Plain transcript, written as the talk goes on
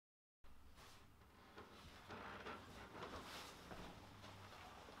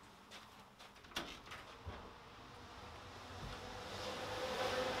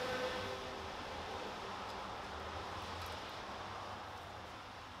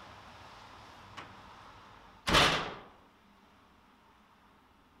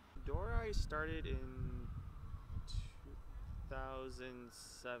Foodora I started in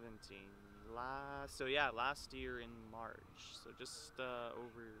 2017. Last year in March. So just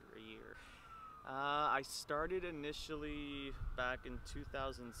over a year. I started initially back in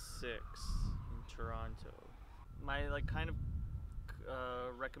 2006 in Toronto. My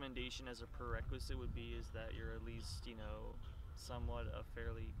recommendation as a prerequisite would be is that you're at least somewhat a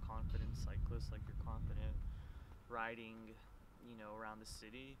fairly confident cyclist, like you're confident riding around the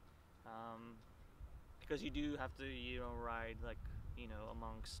city, because you do have to ride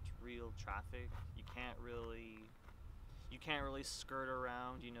amongst real traffic. You can't really skirt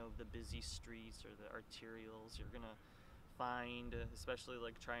around the busy streets or the arterials. You're gonna find, especially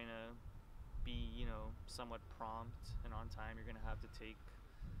like trying to be somewhat prompt and on time, you're gonna have to take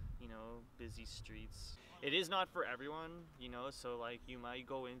busy streets. It is not for everyone, so like you might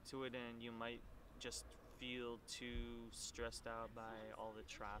go into it and you might just feel too stressed out by all the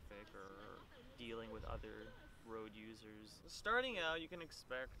traffic or dealing with other road users. Starting out, you can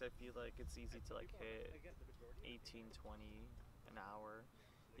expect, I feel like it's easy to like hit 18, 20 an hour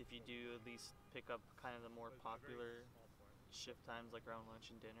if you do at least pick up kind of the more popular shift times like around lunch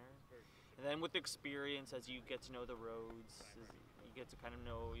and dinner. And then with experience, as you get to know the roads, you get to kind of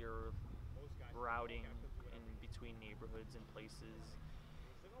know your routing in between neighborhoods and places,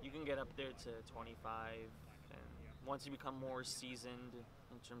 you can get up there to 25. And once you become more seasoned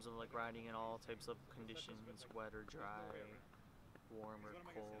in terms of like riding in all types of conditions, wet or dry, warm or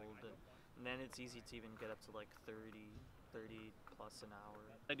cold, and then it's easy to even get up to like 30 plus an hour.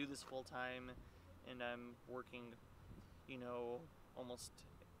 I do this full time and I'm working almost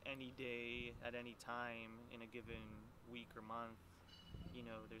any day at any time in a given week or month.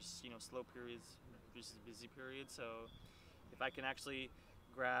 There's slow periods versus busy periods, so if I can actually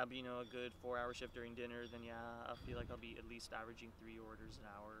grab a good 4-hour shift during dinner, then yeah, I feel like I'll be at least averaging 3 orders an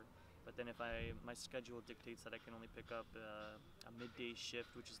hour. But then if my schedule dictates that I can only pick up a midday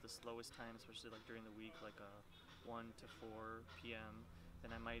shift, which is the slowest time, especially like during the week, like a 1 to 4 p.m.,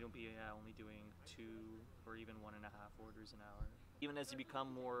 then I might be only doing 2 or even 1.5 orders an hour. Even as you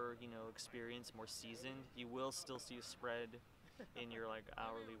become more experienced, more seasoned, you will still see a spread in your like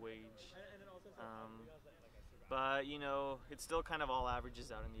hourly wage. But it still kind of all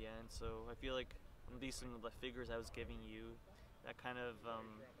averages out in the end. So I feel like, at least in the figures I was giving you, that kind of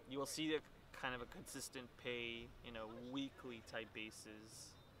you will see a kind of a consistent pay weekly type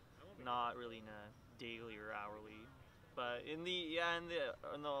basis, not really in a daily or hourly. But in the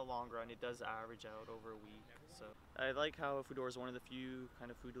long run, it does average out over a week. So I like how Foodora is one of the few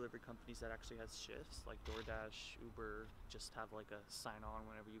kind of food delivery companies that actually has shifts. Like DoorDash, Uber just have like a sign on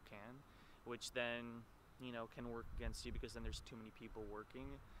whenever you can, which then can work against you because then there's too many people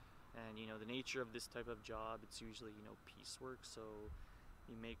working. And the nature of this type of job, it's usually piecework, so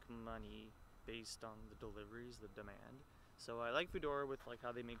you make money based on the deliveries, the demand. So I like Foodora with like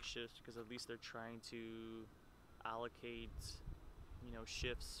how they make shifts, because at least they're trying to allocate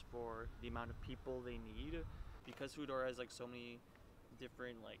shifts for the amount of people they need, because Foodora has like so many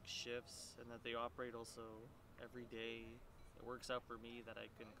different like shifts and that they operate also every day. It works out for me that I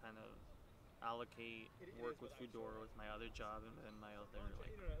can kind of allocate work with Foodora with my other job and then my other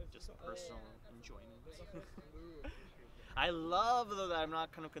like just personal enjoyment. I love though that I'm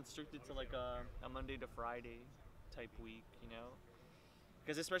not kind of constricted to like a Monday to Friday type week,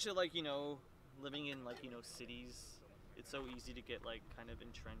 because especially like living in like cities, it's so easy to get like kind of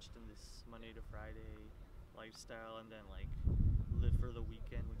entrenched in this Monday to Friday lifestyle and then like live for the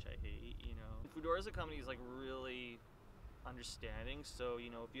weekend, which I hate. Foodora as a company is like really understanding, so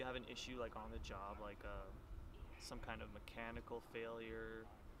if you have an issue like on the job, like some kind of mechanical failure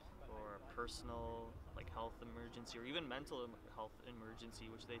or a personal like health emergency or even mental health emergency,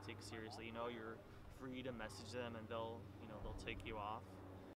 which they take seriously, you're free to message them and they'll take you off.